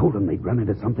 I told them they'd run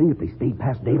into something if they stayed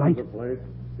past daylight. The place.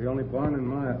 The only barn in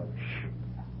miles. Shh.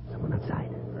 Someone outside.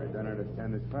 I don't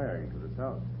understand this firing to the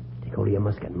south. Take hold of your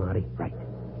musket, Marty. Right.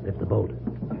 Lift the bolt.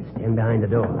 Stand behind the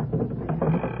door.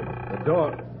 The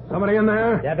door. Somebody in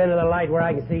there? Step into the light where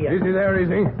I can see you. Easy there,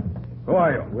 easy. Who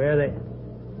are you? Where they...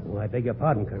 Oh, I beg your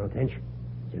pardon, Colonel Tench.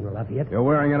 General Lafayette. You're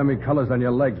wearing enemy colors on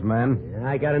your legs, man. Yeah,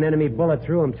 I got an enemy bullet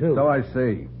through them, too. So I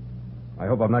see. I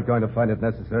hope I'm not going to find it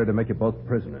necessary to make you both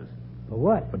prisoners. For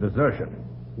what? For desertion.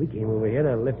 We came over here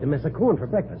to lift a mess of corn for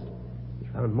breakfast. We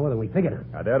found more than we figured on.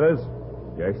 Are there others?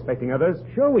 You're expecting others?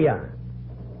 Sure we are.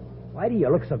 Why do you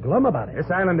look so glum about it?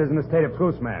 This island is in a state of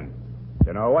truce, man.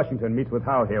 General Washington meets with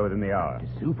Howe here within the hour.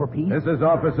 To sue for peace? This is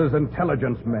officers'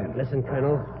 intelligence men. Listen,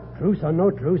 Colonel. Truce or no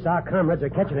truce, our comrades are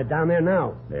catching it down there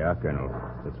now. They are, Colonel.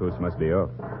 The truce must be off.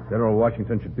 General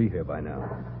Washington should be here by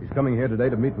now. He's coming here today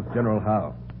to meet with General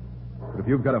Howe. But if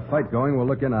you've got a fight going, we'll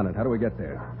look in on it. How do we get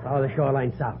there? Follow the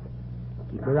shoreline south.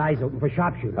 Keep your eyes open for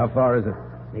sharpshooters. How far is it?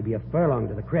 Maybe a furlong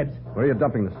to the cribs. Where are you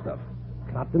dumping the stuff?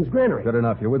 Clopton's granary. Good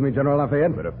enough. You with me, General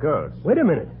Lafayette? But of course. Wait a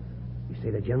minute. You say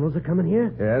the generals are coming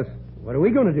here? Yes. What are we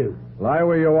going to do? Lie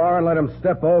where you are and let them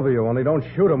step over you. Only don't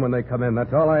shoot them when they come in.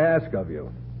 That's all I ask of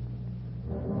you.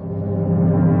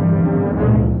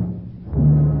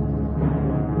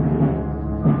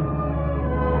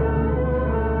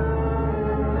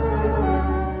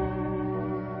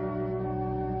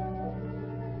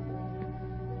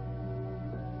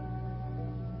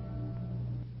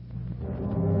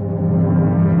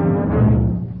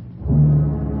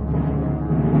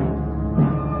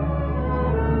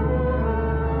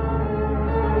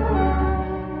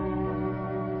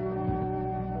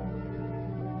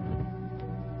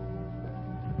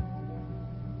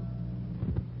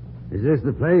 Is this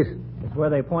the place? It's where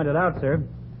they pointed out, sir.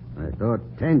 I thought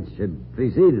Tench had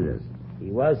preceded us. He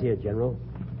was here, General,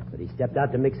 but he stepped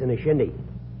out to mix in a shindy.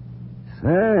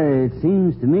 Sir, it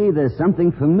seems to me there's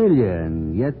something familiar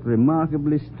and yet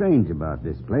remarkably strange about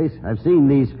this place. I've seen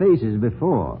these faces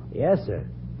before. Yes, sir.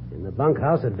 In the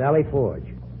bunkhouse at Valley Forge.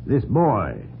 This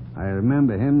boy, I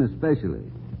remember him especially.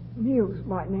 Neil's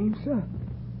my name, sir.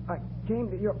 I came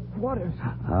to your quarters.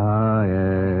 Ah,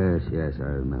 yes,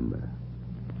 I remember.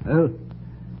 Well,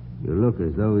 you look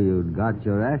as though you'd got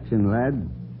your action, lad.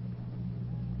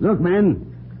 Look,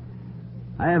 men,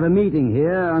 I have a meeting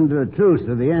here under a truce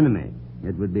with the enemy.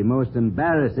 It would be most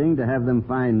embarrassing to have them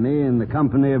find me in the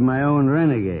company of my own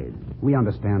renegades. We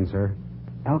understand, sir.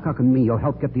 Alcock and me will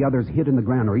help get the others hid in the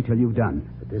granary till you've done.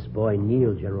 But this boy,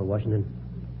 Neil, General Washington,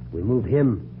 we move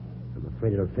him. I'm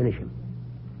afraid it'll finish him.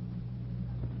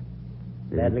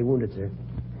 Badly wounded, sir.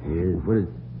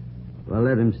 Well,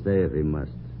 let him stay if he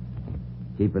must.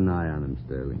 Keep an eye on him,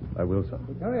 Sterling. I will, sir.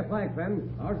 Carry a flank,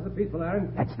 men. Ours the peaceful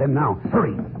errand. That's them now.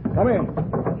 Hurry. Come in.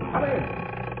 Come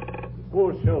in.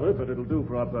 Poor shelter, but it'll do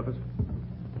for our purpose.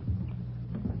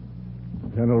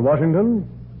 General Washington?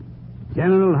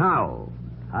 General Howe,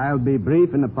 I'll be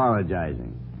brief in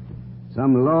apologizing.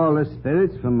 Some lawless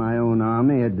spirits from my own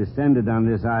army had descended on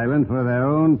this island for their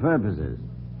own purposes.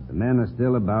 The men are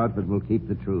still about, but we'll keep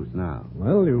the truce now.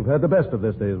 Well, you've had the best of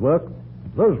this day's work.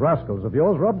 Those rascals of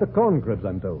yours robbed the corn cribs,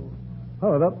 I'm told.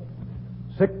 However,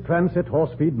 sick transit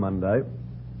horse feed Monday.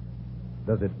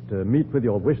 Does it meet with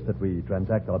your wish that we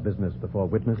transact our business before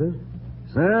witnesses?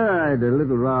 Sir, I'd a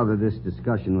little rather this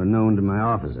discussion were known to my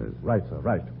officers. Right, sir,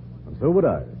 right. And so would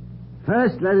I.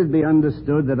 First, let it be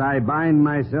understood that I bind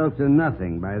myself to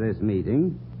nothing by this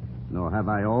meeting, nor have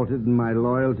I altered in my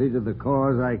loyalty to the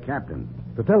cause I captain.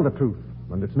 To tell the truth,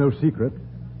 and it's no secret,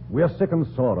 we're sick and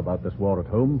sore about this war at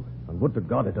home, and would to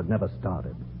God it had never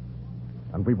started.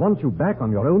 And we want you back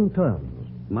on your own terms.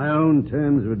 My own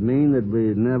terms would mean that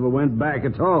we never went back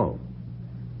at all.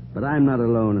 But I'm not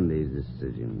alone in these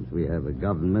decisions. We have a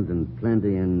government and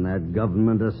plenty in that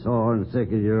government as sore and sick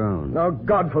as your own. Now,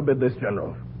 God forbid this,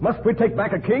 General. Must we take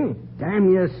back a king? Damn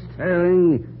you,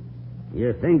 Sterling.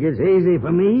 You think it's easy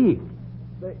for me?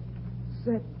 They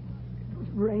said it was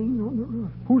rain on the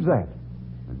roof. Who's that?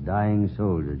 A dying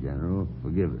soldier, General.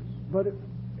 Forgive us. But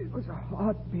it was a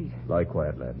heartbeat. Lie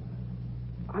quiet, lad.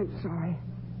 I'm sorry.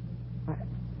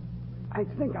 I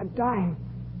think I'm dying.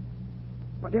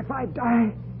 But if I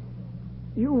die,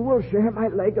 you will share my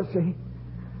legacy.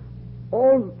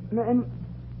 All men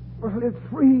will live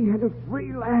free in a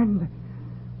free land.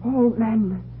 All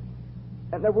men.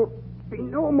 And there will be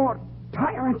no more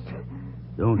tyrants.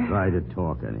 Don't try to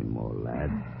talk anymore,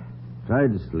 lad. Try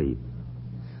to sleep.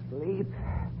 Sleep?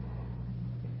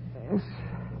 Yes.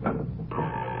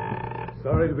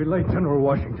 Sorry to be late, General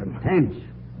Washington. Tench,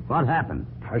 what happened?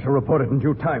 I shall report it in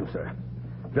due time, sir.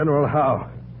 General Howe,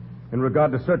 in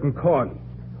regard to certain corn,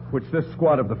 which this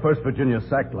squad of the 1st Virginia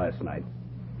sacked last night.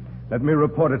 Let me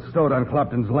report it stowed on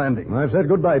Clopton's Landing. I've said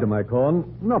goodbye to my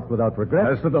corn, not without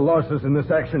regret. As to the losses in this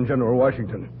action, General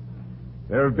Washington,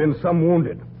 there have been some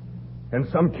wounded, and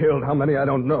some killed. How many, I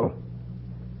don't know.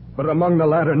 But among the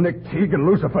latter, Nick Teague and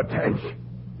Lucifer Tench.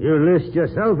 You list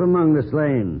yourself among the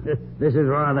slain. This is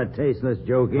rather tasteless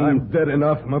joking. I'm dead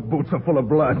enough. My boots are full of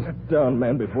blood. Sit down,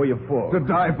 man, before you fall. To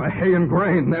die for hay and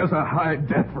grain, there's a high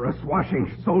death for a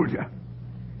swashing soldier.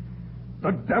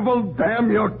 The devil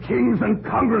damn your kings and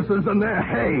congresses and their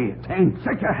hay. Tench.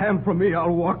 Take a hand from me, I'll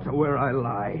walk to where I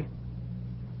lie.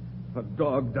 A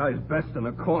dog dies best in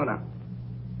a corner.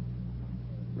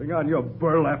 Bring on your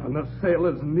burlap and the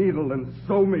sailor's needle and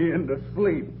sew me into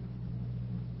sleep.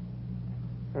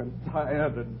 I'm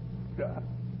tired and...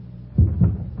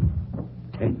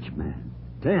 Tench, man.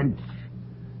 Tench.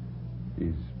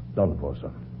 He's done for,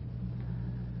 sir.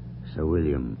 Sir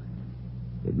William,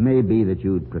 it may be that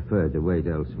you'd prefer to wait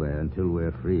elsewhere until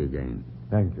we're free again.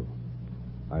 Thank you.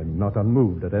 I'm not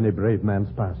unmoved at any brave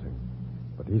man's passing.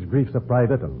 But his griefs are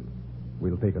private, and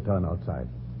we'll take a turn outside.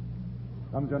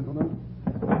 Come, gentlemen.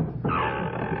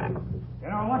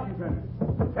 General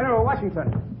Washington. General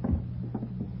Washington.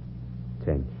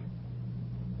 Tench.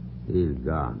 He's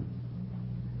gone.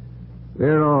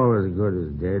 We're all as good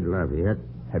as dead, Lafayette.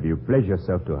 Have you pledged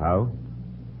yourself to Howe?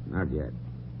 Not yet.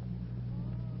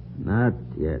 Not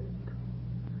yet.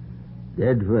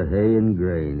 Dead for hay and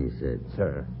grain, he said.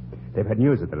 Sir, they've had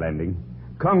news at the landing.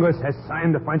 Congress has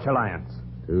signed the French alliance.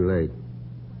 Too late.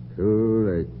 Too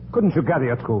late. Couldn't you gather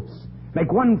your troops?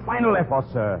 Make one final effort,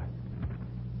 sir.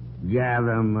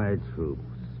 Gather my troops.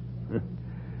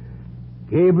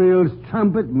 Gabriel's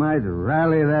trumpet might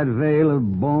rally that veil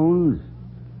of bones.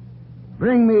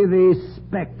 Bring me these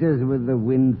spectres with the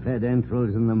wind-fed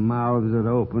entrails and the mouths that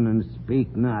open and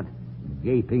speak not,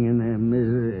 gaping in their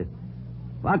misery.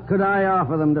 What could I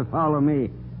offer them to follow me?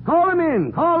 Call them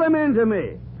in to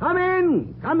me. Come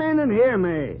in and hear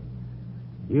me.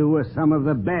 You were some of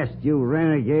the best, you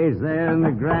renegades there in the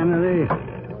granary.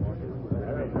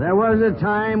 There was a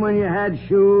time when you had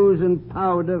shoes and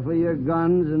powder for your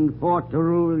guns and fought to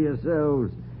rule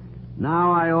yourselves.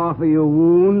 Now I offer you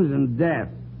wounds and death,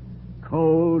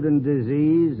 cold and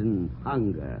disease and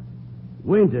hunger.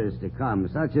 Winters to come,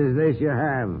 such as this you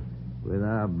have, with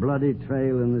our bloody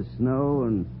trail in the snow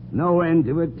and no end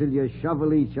to it till you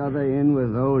shovel each other in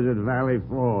with those at Valley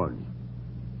Forge.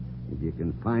 If you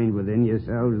can find within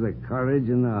yourselves the courage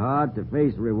and the heart to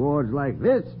face rewards like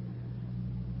this,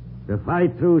 to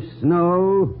fight through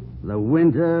snow, the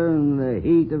winter and the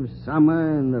heat of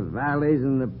summer and the valleys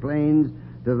and the plains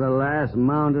to the last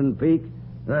mountain peak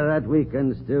that we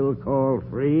can still call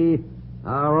free,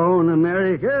 our own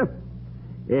America,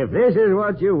 if this is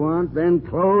what you want, then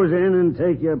close in and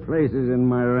take your places in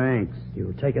my ranks.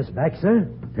 You take us back, sir?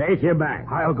 Take you back.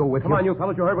 I'll go with you. Come on, you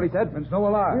fellas. You heard what he said? And so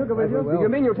will I. He'll go with you. You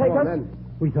mean you'll take us?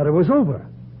 We thought it was over.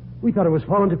 We thought it was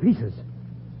falling to pieces.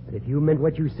 But if you meant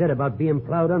what you said about being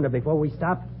plowed under before we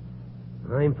stopped,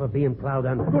 I'm for being plowed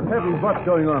under. Good heavens, what's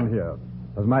going on here?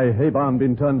 Has my hay barn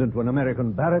been turned into an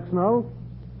American barracks now?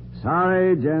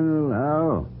 Sorry, General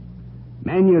Howe.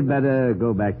 Men, you'd better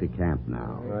go back to camp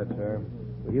now. All right, sir.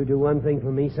 Will you do one thing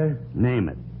for me, sir? Name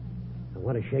it. I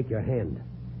want to shake your hand.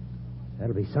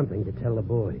 That'll be something to tell the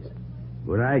boys.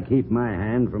 Would I keep my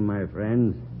hand from my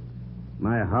friends?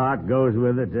 My heart goes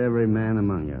with it to every man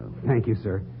among you. Thank you,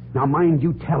 sir. Now, mind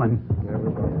you tell him.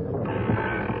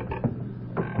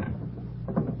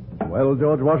 Well,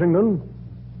 George Washington?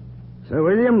 Sir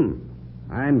William,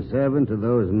 I'm servant to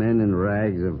those men in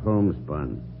rags of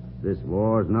homespun. This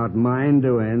war's not mine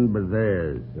to end, but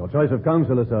theirs. Your choice of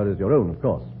counselor, sir, is your own, of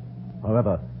course.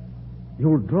 However,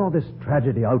 you'll draw this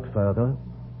tragedy out further.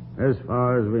 As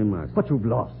far as we must. But you've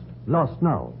lost. Lost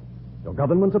now. Your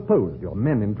government's opposed your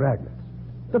men in dragnets.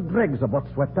 The dregs are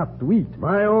what's swept up to eat.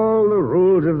 By all the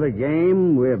rules of the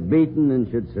game, we're beaten and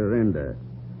should surrender.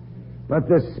 But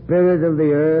the spirit of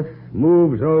the earth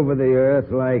moves over the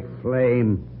earth like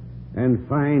flame and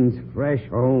finds fresh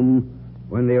home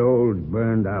when the old's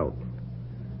burned out.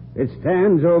 It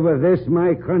stands over this,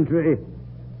 my country,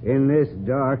 in this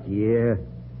dark year,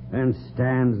 and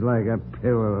stands like a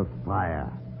pillar of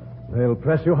fire. They'll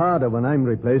press you harder when I'm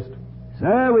replaced.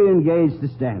 Sir, we engage to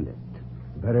stand it.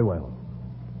 Very well.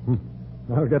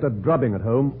 I'll get a drubbing at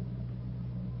home.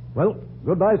 Well,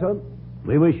 goodbye, sir.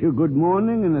 We wish you good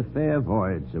morning and a fair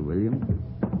voyage, Sir William.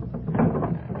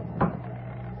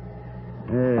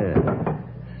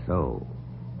 So,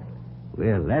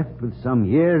 we're left with some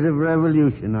years of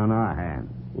revolution on our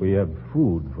hands. We have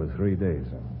food for 3 days,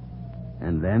 sir.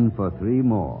 And then for 3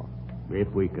 more, if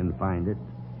we can find it.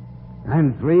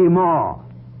 And 3 more,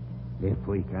 if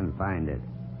we can find it.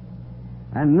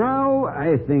 And now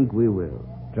I think we will.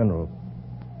 General,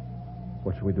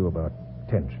 what shall we do about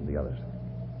Tench and the others?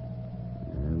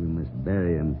 We must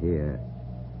bury them here.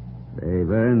 They've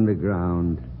earned the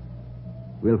ground.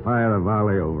 We'll fire a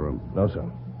volley over them. No, sir.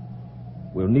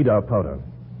 We'll need our powder.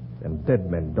 And dead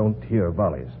men don't hear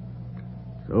volleys.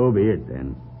 So be it,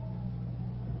 then.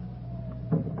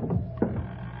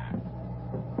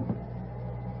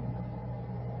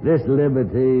 This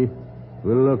liberty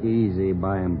will look easy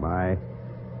by and by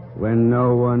when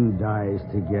no one dies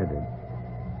to get it.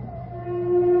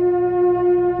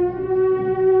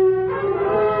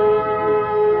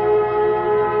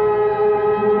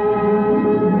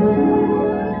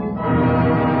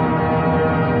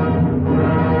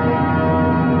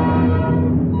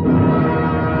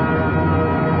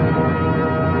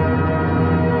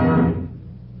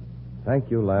 Thank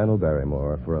you, Lionel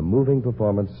Barrymore, for a moving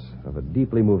performance of a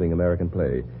deeply moving American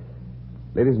play.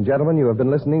 Ladies and gentlemen, you have been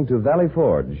listening to Valley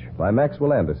Forge by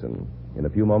Maxwell Anderson. In a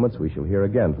few moments, we shall hear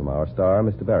again from our star,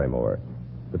 Mr. Barrymore.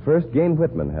 But first, Gain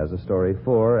Whitman has a story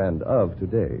for and of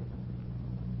today.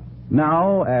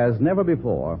 Now, as never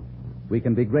before, we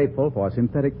can be grateful for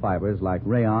synthetic fibers like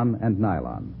rayon and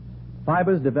nylon.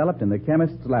 Fibers developed in the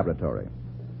chemist's laboratory.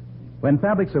 When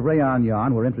fabrics of rayon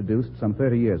yarn were introduced some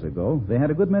 30 years ago, they had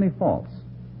a good many faults.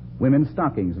 Women's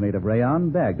stockings made of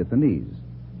rayon bagged at the knees.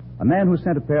 A man who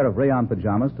sent a pair of rayon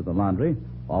pajamas to the laundry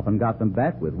often got them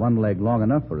back with one leg long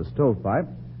enough for a stovepipe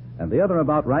and the other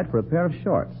about right for a pair of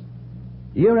shorts.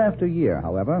 Year after year,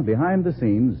 however, behind the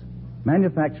scenes,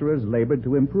 manufacturers labored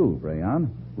to improve rayon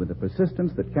with the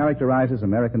persistence that characterizes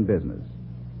American business.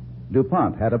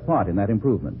 DuPont had a part in that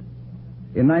improvement.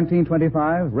 In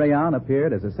 1925, rayon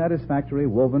appeared as a satisfactory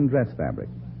woven dress fabric.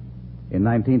 In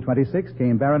 1926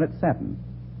 came baronet satin.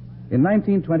 In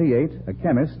 1928, a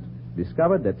chemist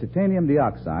discovered that titanium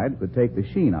dioxide could take the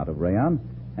sheen out of rayon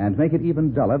and make it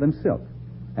even duller than silk.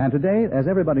 And today, as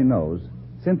everybody knows,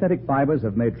 synthetic fibers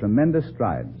have made tremendous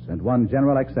strides and won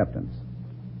general acceptance.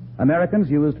 Americans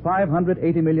used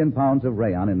 580 million pounds of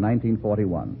rayon in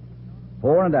 1941,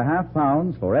 4.5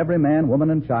 pounds for every man, woman,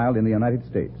 and child in the United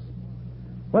States.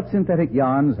 What synthetic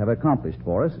yarns have accomplished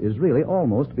for us is really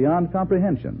almost beyond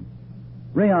comprehension.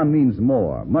 Rayon means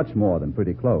more, much more than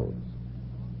pretty clothes.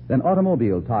 Than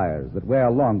automobile tires that wear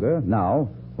longer now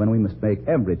when we must make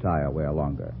every tire wear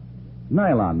longer.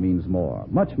 Nylon means more,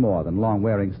 much more than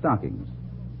long-wearing stockings.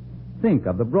 Think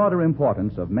of the broader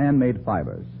importance of man-made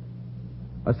fibers.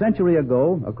 A century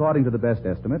ago, according to the best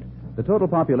estimate, the total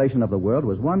population of the world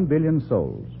was 1 billion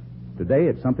souls. Today,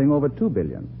 it's something over 2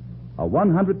 billion. A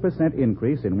 100%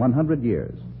 increase in 100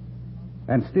 years.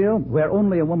 And still, where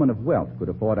only a woman of wealth could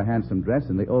afford a handsome dress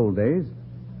in the old days,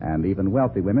 and even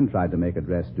wealthy women tried to make a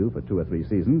dress do for 2 or 3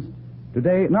 seasons,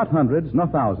 today, not hundreds,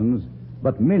 not thousands,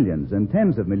 but millions and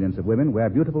tens of millions of women wear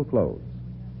beautiful clothes.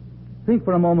 Think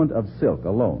for a moment of silk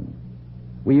alone.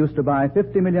 We used to buy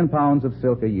 50 million pounds of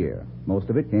silk a year. Most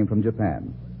of it came from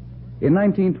Japan. In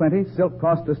 1920, silk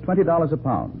cost us $20 a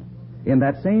pound. In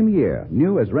that same year,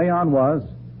 new as rayon was,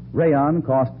 rayon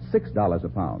cost $6 a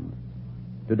pound.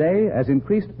 Today, as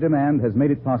increased demand has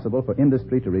made it possible for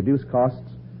industry to reduce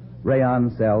costs,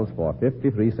 rayon sells for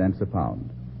 53 cents a pound.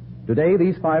 Today,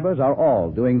 these fibers are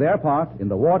all doing their part in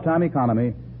the wartime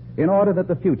economy in order that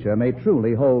the future may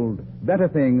truly hold better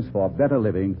things for better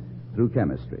living through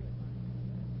chemistry.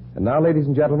 And now, ladies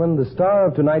and gentlemen, the star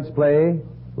of tonight's play,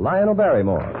 Lionel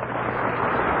Barrymore.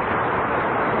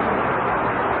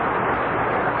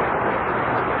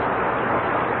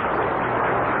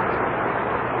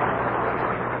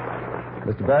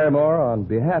 Mr. Barrymore, on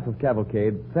behalf of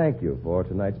Cavalcade, thank you for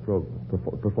tonight's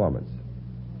performance.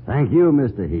 Thank you,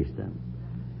 Mr. Heaston.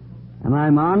 And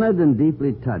I'm honored and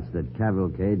deeply touched that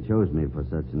Cavalcade chose me for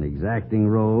such an exacting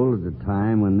role at a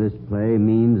time when this play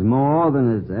means more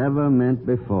than it's ever meant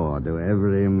before to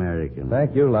every American.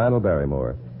 Thank you, Lionel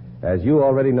Barrymore. As you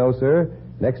already know, sir,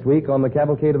 next week on the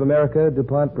Cavalcade of America,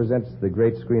 DuPont presents the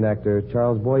great screen actor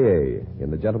Charles Boyer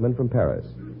in The Gentleman from Paris.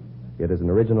 It is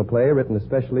an original play written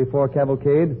especially for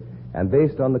Cavalcade and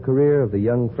based on the career of the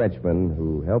young Frenchman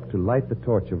who helped to light the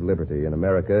torch of liberty in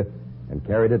America and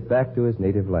carried it back to his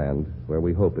native land, where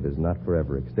we hope it is not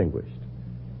forever extinguished.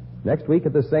 Next week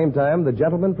at the same time, The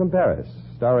Gentleman from Paris,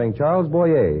 starring Charles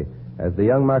Boyer as the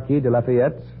young Marquis de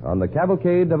Lafayette on the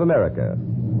Cavalcade of America.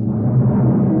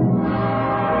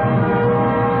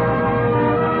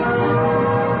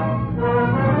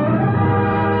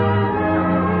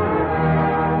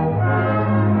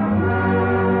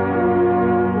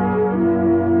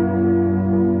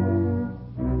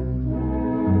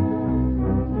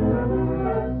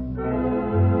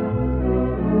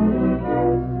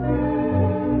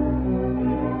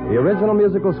 The original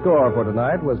musical score for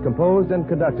tonight was composed and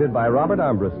conducted by Robert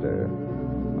Armbruster.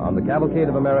 On the Cavalcade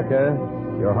of America,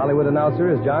 your Hollywood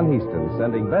announcer is John Heaston,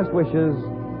 sending best wishes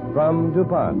from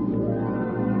DuPont.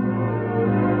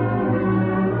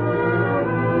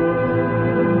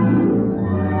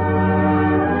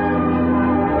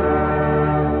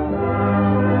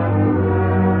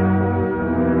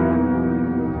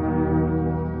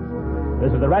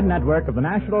 This is the Red Network of the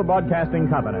National Broadcasting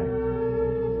Company.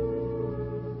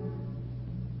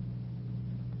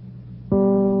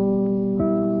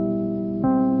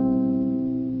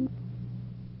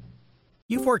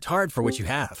 You've worked hard for what you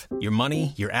have. Your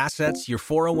money, your assets, your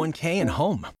 401k, and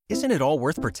home. Isn't it all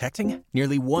worth protecting?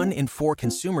 Nearly 1 in 4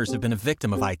 consumers have been a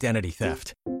victim of identity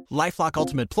theft. LifeLock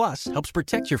Ultimate Plus helps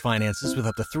protect your finances with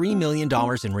up to $3 million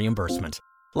in reimbursement.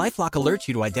 LifeLock alerts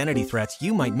you to identity threats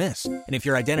you might miss. And if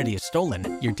your identity is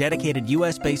stolen, your dedicated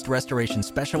U.S.-based restoration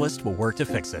specialist will work to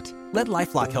fix it. Let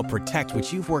LifeLock help protect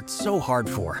what you've worked so hard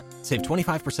for. Save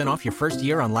 25% off your first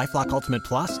year on LifeLock Ultimate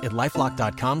Plus at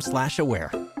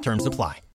LifeLock.com/aware. Terms apply.